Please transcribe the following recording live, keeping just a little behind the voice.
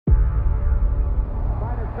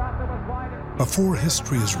Before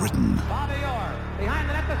history is written,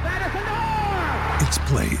 it's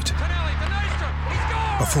played.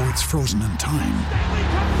 Before it's frozen in time,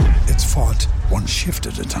 it's fought one shift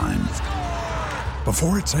at a time.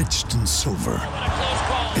 Before it's etched in silver,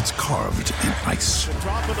 it's carved in ice.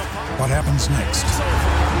 What happens next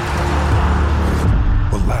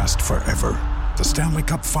will last forever. The Stanley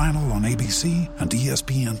Cup Final on ABC and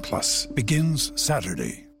ESPN Plus begins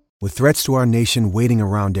Saturday. With threats to our nation waiting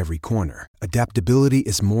around every corner, adaptability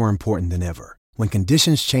is more important than ever. When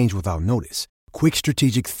conditions change without notice, quick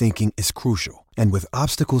strategic thinking is crucial. And with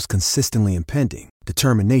obstacles consistently impending,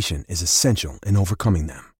 determination is essential in overcoming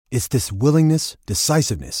them. It's this willingness,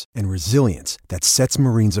 decisiveness, and resilience that sets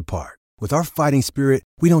Marines apart. With our fighting spirit,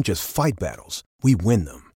 we don't just fight battles, we win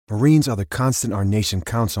them. Marines are the constant our nation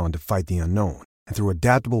counts on to fight the unknown. And through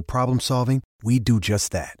adaptable problem solving, we do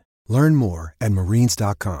just that. Learn more at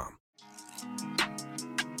marines.com.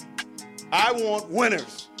 I want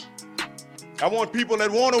winners. I want people that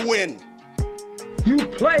want to win. You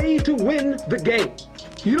play to win the game.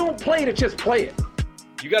 You don't play to just play it.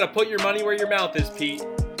 You got to put your money where your mouth is, Pete.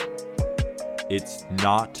 It's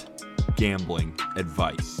not gambling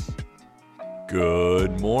advice.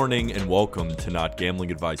 Good morning and welcome to Not Gambling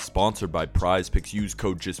Advice, sponsored by Prize Picks. Use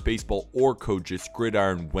code JustBaseball or code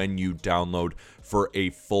JustGridiron when you download for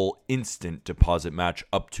a full instant deposit match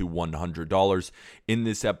up to $100. In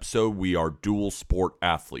this episode, we are dual sport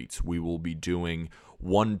athletes. We will be doing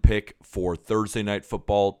one pick for Thursday Night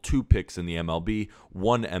Football, two picks in the MLB,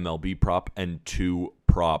 one MLB prop, and two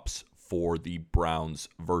props for the Browns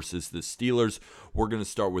versus the Steelers. We're going to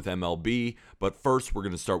start with MLB, but first we're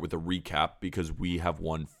going to start with a recap because we have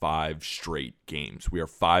won 5 straight games. We are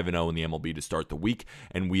 5-0 in the MLB to start the week,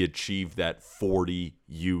 and we achieved that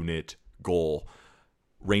 40-unit goal.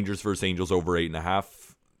 Rangers versus Angels over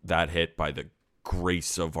 8.5. That hit by the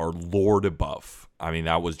grace of our Lord above. I mean,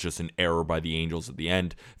 that was just an error by the Angels at the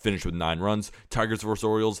end. Finished with 9 runs. Tigers versus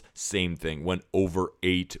Orioles, same thing. Went over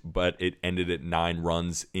 8, but it ended at 9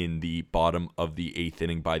 runs in the bottom of the 8th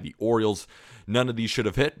inning by the Orioles. None of these should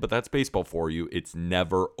have hit, but that's baseball for you. It's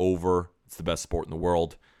never over. It's the best sport in the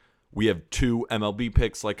world. We have 2 MLB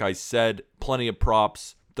picks, like I said. Plenty of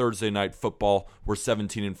props. Thursday Night Football, we're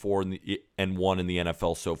 17-4 and 1 in the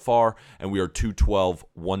NFL so far, and we are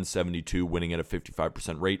 212-172, winning at a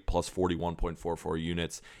 55% rate, plus 41.44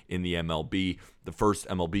 units in the MLB. The first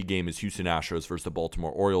MLB game is Houston Astros versus the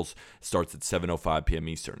Baltimore Orioles. It starts at 7:05 p.m.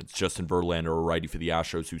 Eastern. It's Justin Verlander, a righty for the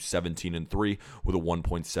Astros, who's 17-3 with a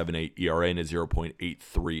 1.78 ERA and a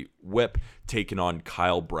 0.83 WHIP, taking on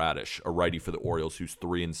Kyle Bradish, a righty for the Orioles, who's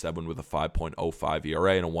 3-7 with a 5.05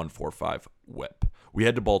 ERA and a 1.45 WHIP. We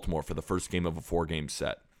head to Baltimore for the first game of a 4-game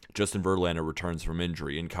set. Justin Verlander returns from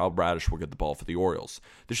injury, and Kyle Bradish will get the ball for the Orioles.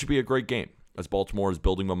 This should be a great game, as Baltimore is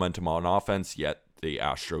building momentum on offense, yet the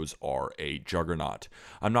Astros are a juggernaut.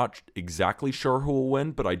 I'm not exactly sure who will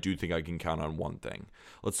win, but I do think I can count on one thing.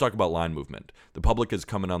 Let's talk about line movement. The public is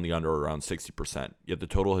coming on the under around 60%, yet the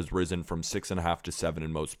total has risen from 6.5 to 7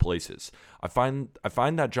 in most places. I find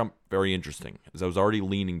that jump very interesting, as I was already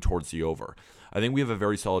leaning towards the over. I think we have a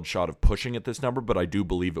very solid shot of pushing at this number, but I do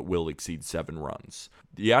believe it will exceed 7 runs.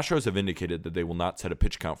 The Astros have indicated that they will not set a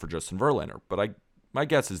pitch count for Justin Verlander, but my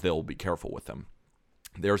guess is they will be careful with him.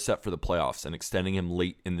 They are set for the playoffs, and extending him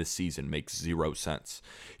late in this season makes 0 sense.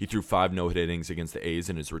 He threw 5 no-hit innings against the A's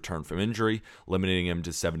in his return from injury, limiting him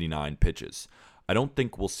to 79 pitches. I don't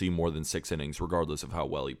think we'll see more than 6 innings, regardless of how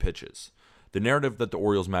well he pitches. The narrative that the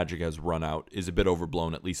Orioles' magic has run out is a bit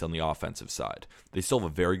overblown, at least on the offensive side. They still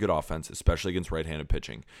have a very good offense, especially against right-handed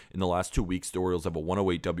pitching. In the last 2 weeks, the Orioles have a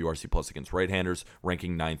 108 WRC plus against right-handers,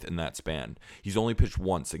 ranking 9th in that span. He's only pitched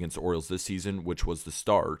once against the Orioles this season, which was the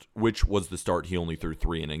start he only threw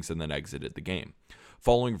 3 innings and then exited the game.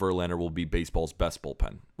 Following Verlander will be baseball's best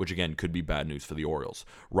bullpen, which again could be bad news for the Orioles.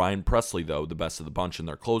 Ryan Presley, though, the best of the bunch and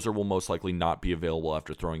their closer, will most likely not be available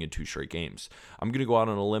after throwing in 2 straight games. I'm going to go out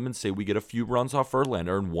on a limb and say we get a few runs off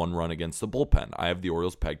Verlander and 1 run against the bullpen. I have the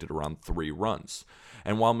Orioles pegged at around 3 runs.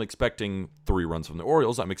 And while I'm expecting 3 runs from the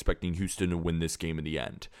Orioles, I'm expecting Houston to win this game in the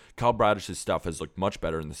end. Kyle Bradish's stuff has looked much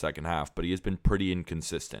better in the second half, but he has been pretty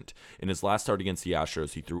inconsistent. In his last start against the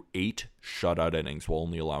Astros, he threw 8 shutout innings while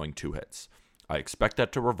only allowing 2 hits. I expect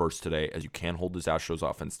that to reverse today, as you can't hold this Astros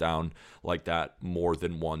offense down like that more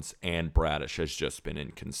than once, and Bradish has just been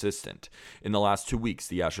inconsistent. In the last 2 weeks,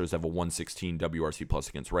 the Astros have a 116 WRC plus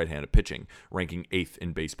against right-handed pitching, ranking 8th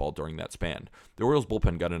in baseball during that span. The Orioles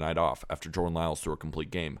bullpen got a night off after Jordan Lyles threw a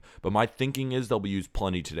complete game, but my thinking is they'll be used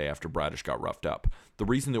plenty today after Bradish got roughed up. The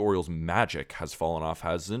reason the Orioles' magic has fallen off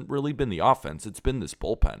hasn't really been the offense, it's been this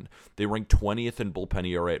bullpen. They rank 20th in bullpen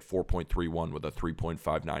ERA at 4.31 with a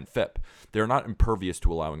 3.59 FIP. They're not impervious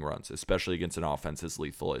to allowing runs, especially against an offense as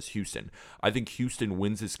lethal as Houston. I think Houston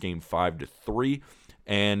wins this game 5-3,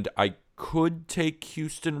 and I could take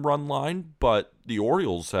Houston run line, but the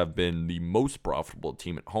Orioles have been the most profitable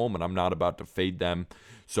team at home, and I'm not about to fade them,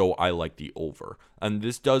 so I like the over. And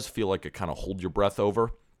this does feel like a kind of hold your breath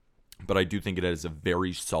over, but I do think it has a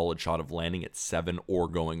very solid shot of landing at 7 or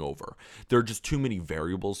going over. There are just too many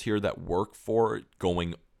variables here that work for it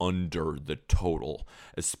going under the total,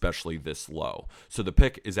 especially this low. So the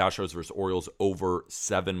pick is Astros versus Orioles over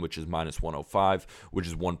 7, which is minus 105, which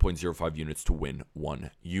is 1.05 units to win 1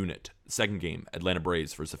 unit. Second game, Atlanta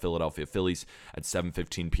Braves versus the Philadelphia Phillies at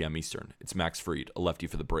 7:15 p.m. Eastern. It's Max Fried, a lefty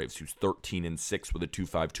for the Braves, who's 13-6 with a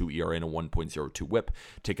 2.52 ERA and a 1.02 WHIP,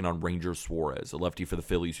 taking on Ranger Suarez, a lefty for the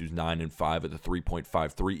Phillies, who's 9-5 with a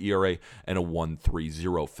 3.53 ERA and a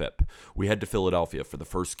 1.30 FIP. We head to Philadelphia for the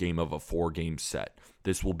first game of a 4-game set.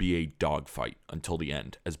 This will be a dogfight until the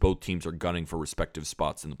end, as both teams are gunning for respective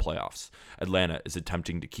spots in the playoffs. Atlanta is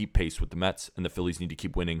attempting to keep pace with the Mets, and the Phillies need to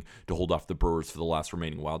keep winning to hold off the Brewers for the last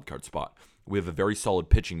remaining wildcard spot. We have a very solid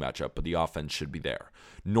pitching matchup, but the offense should be there.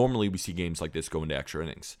 Normally, we see games like this go into extra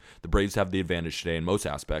innings. The Braves have the advantage today in most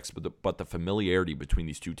aspects, but the familiarity between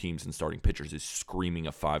these two teams and starting pitchers is screaming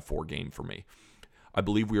a 5-4 game for me. I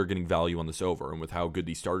believe we are getting value on this over, and with how good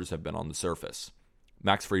these starters have been on the surface.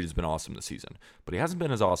 Max Fried has been awesome this season, but he hasn't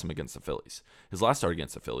been as awesome against the Phillies. His last start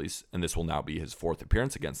against the Phillies, and this will now be his 4th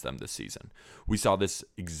appearance against them this season. We saw this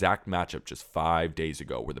exact matchup just 5 days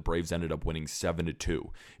ago, where the Braves ended up winning 7-2.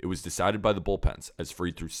 It was decided by the bullpens, as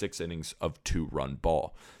Fried threw 6 innings of 2-run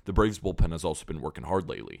ball. The Braves bullpen has also been working hard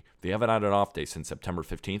lately. They haven't had an off day since September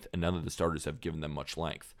 15th, and none of the starters have given them much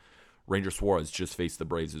length. Ranger Suarez just faced the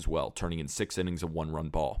Braves as well, turning in 6 innings of 1-run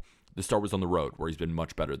ball. The start was on the road, where he's been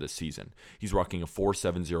much better this season. He's rocking a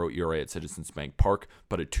 4.70 ERA at Citizens Bank Park,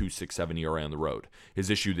 but a 2.67 ERA on the road. His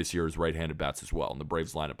issue this year is right-handed bats as well, and the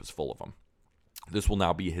Braves lineup is full of them. This will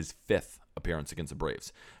now be his 5th appearance against the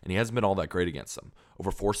Braves, and he hasn't been all that great against them. Over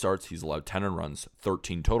 4 starts, he's allowed 10 earned runs,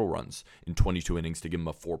 13 total runs in 22 innings to give him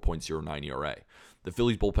a 4.09 ERA. The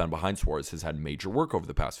Phillies bullpen behind Suarez has had major work over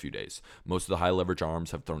the past few days. Most of the high-leverage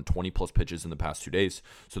arms have thrown 20-plus pitches in the past 2 days,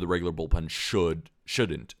 so the regular bullpen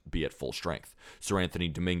shouldn't be at full strength. Sir Anthony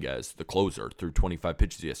Dominguez, the closer, threw 25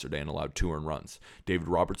 pitches yesterday and allowed 2 earned runs. David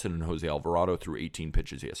Robertson and Jose Alvarado threw 18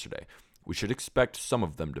 pitches yesterday. We should expect some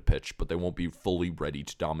of them to pitch, but they won't be fully ready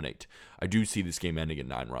to dominate. I do see this game ending at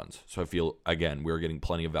 9 runs, so I feel, again, we're getting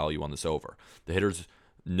plenty of value on this over. The hitters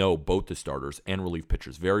know both the starters and relief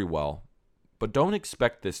pitchers very well, but don't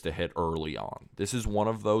expect this to hit early on. This is one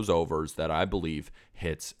of those overs that I believe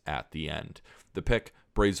hits at the end. The pick,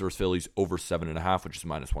 Braves versus Phillies over 7.5, which is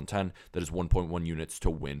minus 110. That is 1.1 units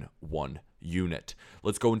to win 1 unit.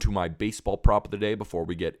 Let's go into my baseball prop of the day before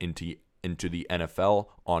we get into the NFL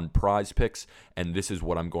on Prize Picks, and this is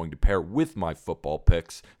what I'm going to pair with my football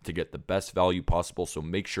picks to get the best value possible. So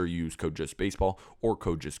make sure you use code JustBaseball or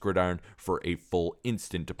code JustGridiron for a full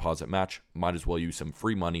instant deposit match. Might as well use some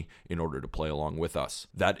free money in order to play along with us.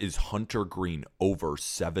 That is Hunter Green over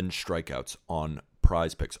 7 strikeouts on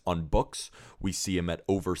Prize Picks. On books, we see him at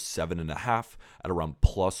over 7.5 at around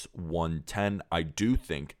plus 110. I do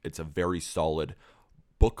think it's a very solid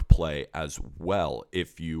book play as well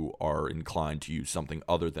if you are inclined to use something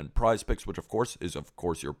other than Prize Picks, which of course is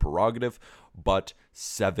your prerogative, but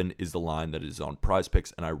 7 is the line that is on Prize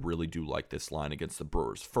Picks, and I really do like this line against the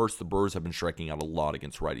Brewers. First, the Brewers have been striking out a lot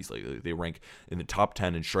against righties lately. They rank in the top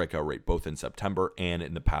 10 in strikeout rate both in September and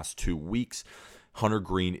in the past 2 weeks. Hunter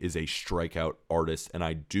Green is a strikeout artist, and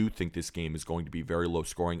I do think this game is going to be very low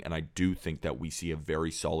scoring, and I do think that we see a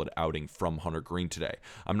very solid outing from Hunter Green today.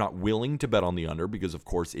 I'm not willing to bet on the under because, of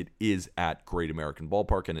course, it is at Great American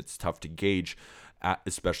Ballpark, and it's tough to gauge,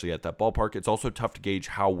 especially at that ballpark. It's also tough to gauge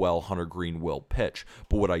how well Hunter Green will pitch,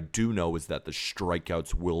 but what I do know is that the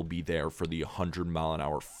strikeouts will be there for the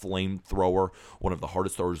 100-mile-an-hour flamethrower, one of the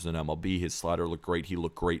hardest throwers in MLB. His slider looked great. He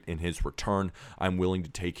looked great in his return. I'm willing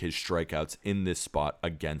to take his strikeouts in this spot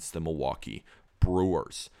against the Milwaukee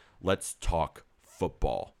Brewers. Let's talk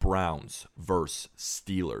football. Browns versus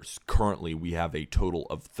Steelers. Currently, we have a total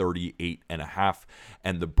of 38.5,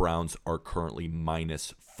 and the Browns are currently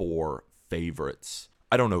 -4 favorites.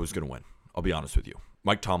 I don't know who's going to win. I'll be honest with you.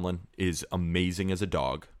 Mike Tomlin is amazing as a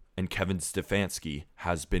dog, and Kevin Stefanski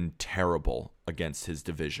has been terrible against his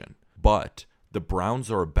division. But the Browns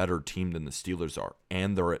are a better team than the Steelers are,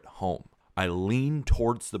 and they're at home. I lean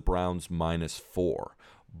towards the Browns -4,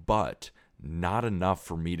 but not enough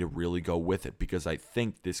for me to really go with it because I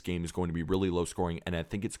think this game is going to be really low scoring, and I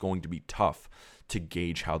think it's going to be tough to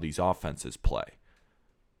gauge how these offenses play.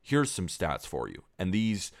 Here's some stats for you, and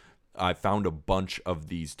I found a bunch of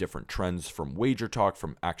these different trends from Wager Talk,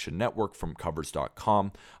 from Action Network, from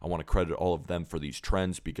Covers.com. I want to credit all of them for these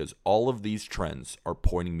trends because all of these trends are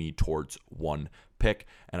pointing me towards one pick,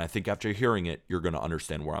 and I think after hearing it, you're going to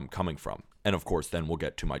understand where I'm coming from. And of course, then we'll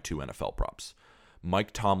get to my 2 NFL props.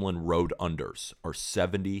 Mike Tomlin road unders are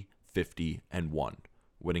 70, 50, and 1,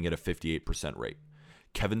 winning at a 58% rate.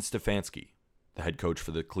 Kevin Stefanski, the head coach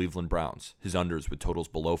for the Cleveland Browns, his unders with totals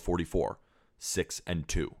below 44, 6 and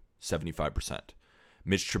 2. 75%.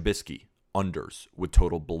 Mitch Trubisky, unders with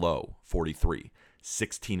total below 43,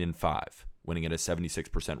 16 and 5, winning at a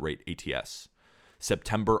 76% rate ATS.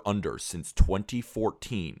 September unders since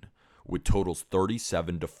 2014 with totals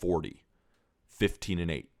 37 to 40, 15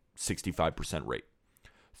 and 8, 65% rate.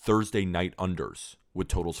 Thursday night unders with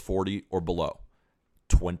totals 40 or below,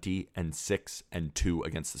 20 and 6 and 2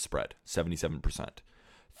 against the spread, 77%.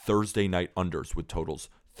 Thursday night unders with totals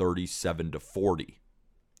 37 to 40,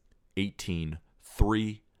 18,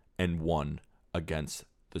 3, and 1 against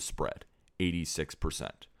the spread,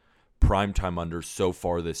 86%. Primetime unders so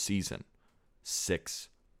far this season, 6,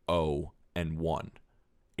 0, and 1,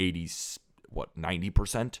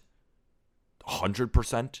 90%?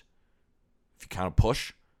 100%? If you kind of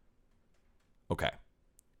push? Okay.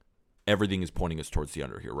 Everything is pointing us towards the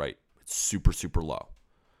under here, right? It's super, super low.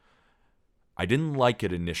 I didn't like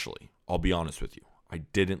it initially. I'll be honest with you. I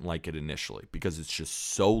didn't like it initially because it's just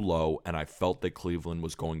so low and I felt that Cleveland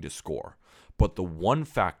was going to score. But the one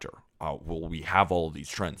factor, we have all of these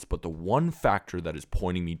trends, but the one factor that is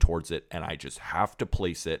pointing me towards it, and I just have to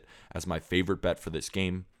place it as my favorite bet for this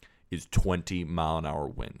game, is 20-mile-an-hour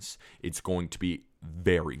winds. It's going to be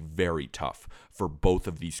very, very tough for both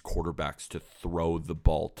of these quarterbacks to throw the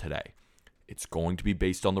ball today. It's going to be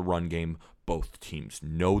based on the run game. Both teams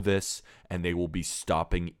know this, and they will be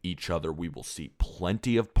stopping each other. We will see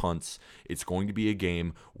plenty of punts. It's going to be a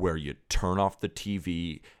game where you turn off the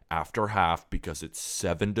TV after half because it's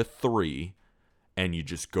 7-3, and you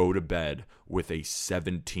just go to bed with a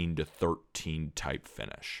 17-13 type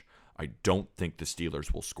finish. I don't think the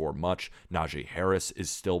Steelers will score much. Najee Harris is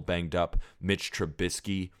still banged up. Mitch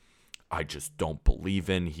Trubisky, I just don't believe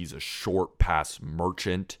in. He's a short pass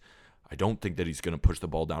merchant. I don't think that he's going to push the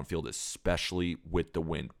ball downfield, especially with the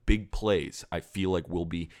wind. Big plays, I feel like, will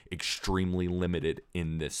be extremely limited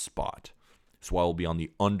in this spot. So I will be on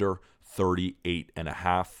the under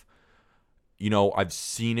 38.5. You know, I've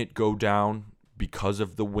seen it go down because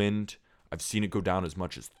of the wind. I've seen it go down as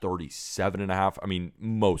much as 37.5. I mean,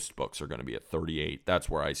 most books are going to be at 38. That's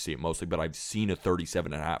where I see it mostly, but I've seen a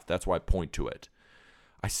 37.5. That's why I point to it.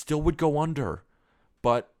 I still would go under,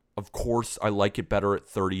 but of course, I like it better at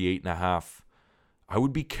 38.5. I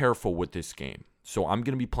would be careful with this game. So I'm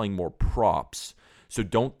going to be playing more props. So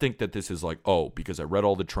don't think that this is like, oh, because I read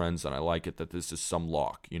all the trends and I like it, that this is some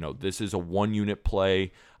lock. You know, this is a one-unit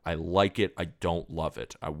play. I like it. I don't love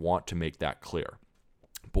it. I want to make that clear.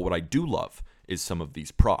 But what I do love is some of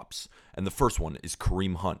these props. And the first one is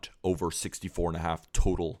Kareem Hunt over 64.5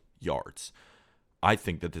 total yards. I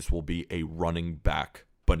think that this will be a running back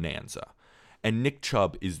bonanza. And Nick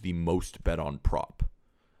Chubb is the most bet on prop.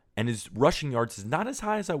 And his rushing yards is not as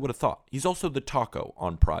high as I would have thought. He's also the taco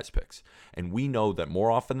on Prize Picks. And we know that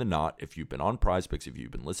more often than not, if you've been on Prize Picks, if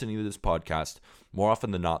you've been listening to this podcast, more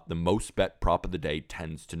often than not, the most bet prop of the day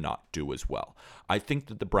tends to not do as well. I think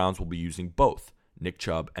that the Browns will be using both Nick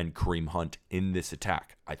Chubb and Kareem Hunt in this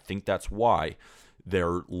attack. I think that's why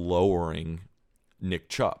they're lowering Nick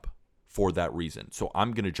Chubb. For that reason. So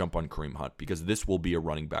I'm going to jump on Kareem Hunt because this will be a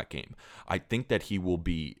running back game. I think that he will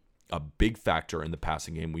be a big factor in the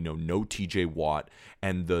passing game. We know no TJ Watt,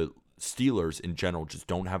 and the Steelers in general just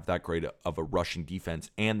don't have that great of a rushing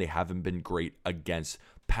defense, and they haven't been great against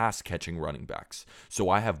pass-catching running backs. So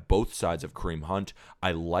I have both sides of Kareem Hunt.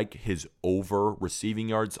 I like his over receiving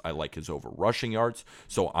yards. I like his over rushing yards.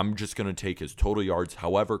 So I'm just going to take his total yards.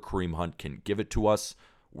 However Kareem Hunt can give it to us,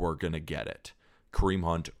 we're going to get it. Kareem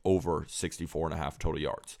Hunt over 64.5 total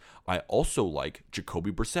yards. I also like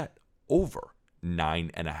Jacoby Brissett over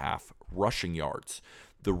 9.5 rushing yards.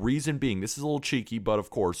 The reason being, this is a little cheeky, but of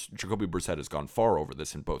course, Jacoby Brissett has gone far over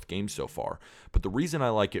this in both games so far. But the reason I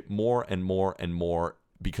like it more and more and more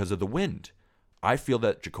because of the wind. I feel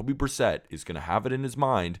that Jacoby Brissett is going to have it in his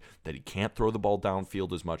mind that he can't throw the ball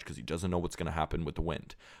downfield as much because he doesn't know what's going to happen with the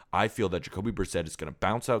wind. I feel that Jacoby Brissett is going to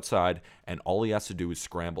bounce outside, and all he has to do is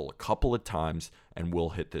scramble a couple of times, and we'll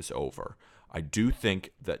hit this over. I do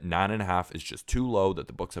think that 9.5 is just too low, that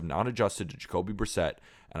the books have not adjusted to Jacoby Brissett,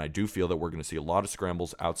 and I do feel that we're going to see a lot of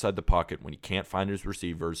scrambles outside the pocket when he can't find his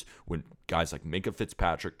receivers, when guys like Minkah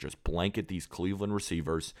Fitzpatrick just blanket these Cleveland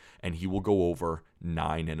receivers, and he will go over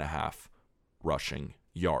 9.5 rushing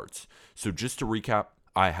yards. So just to recap,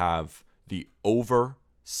 I have the over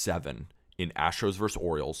 7 in Astros versus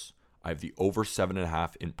Orioles. I have the over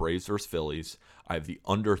 7.5 in Braves versus Phillies. I have the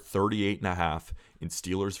under 38.5 in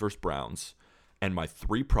Steelers versus Browns. And my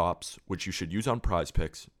 3 props, which you should use on Prize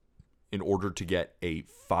Picks in order to get a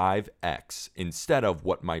 5x instead of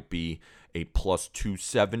what might be a plus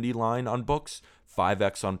 270 line on books,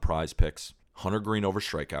 5x on Prize Picks. Hunter Green over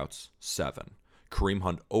strikeouts, 7. Kareem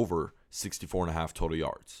Hunt over 64.5 total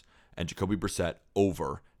yards, and Jacoby Brissett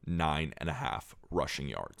over 9.5 rushing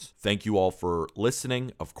yards. Thank you all for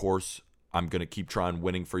listening. Of course, I'm going to keep trying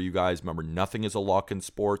winning for you guys. Remember, nothing is a lock in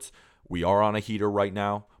sports. We are on a heater right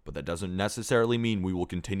now, but that doesn't necessarily mean we will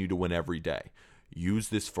continue to win every day. Use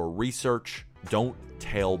this for research. Don't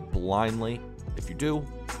tail blindly. If you do,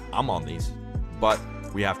 I'm on these. But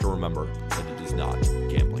we have to remember that it is not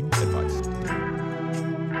gambling advice.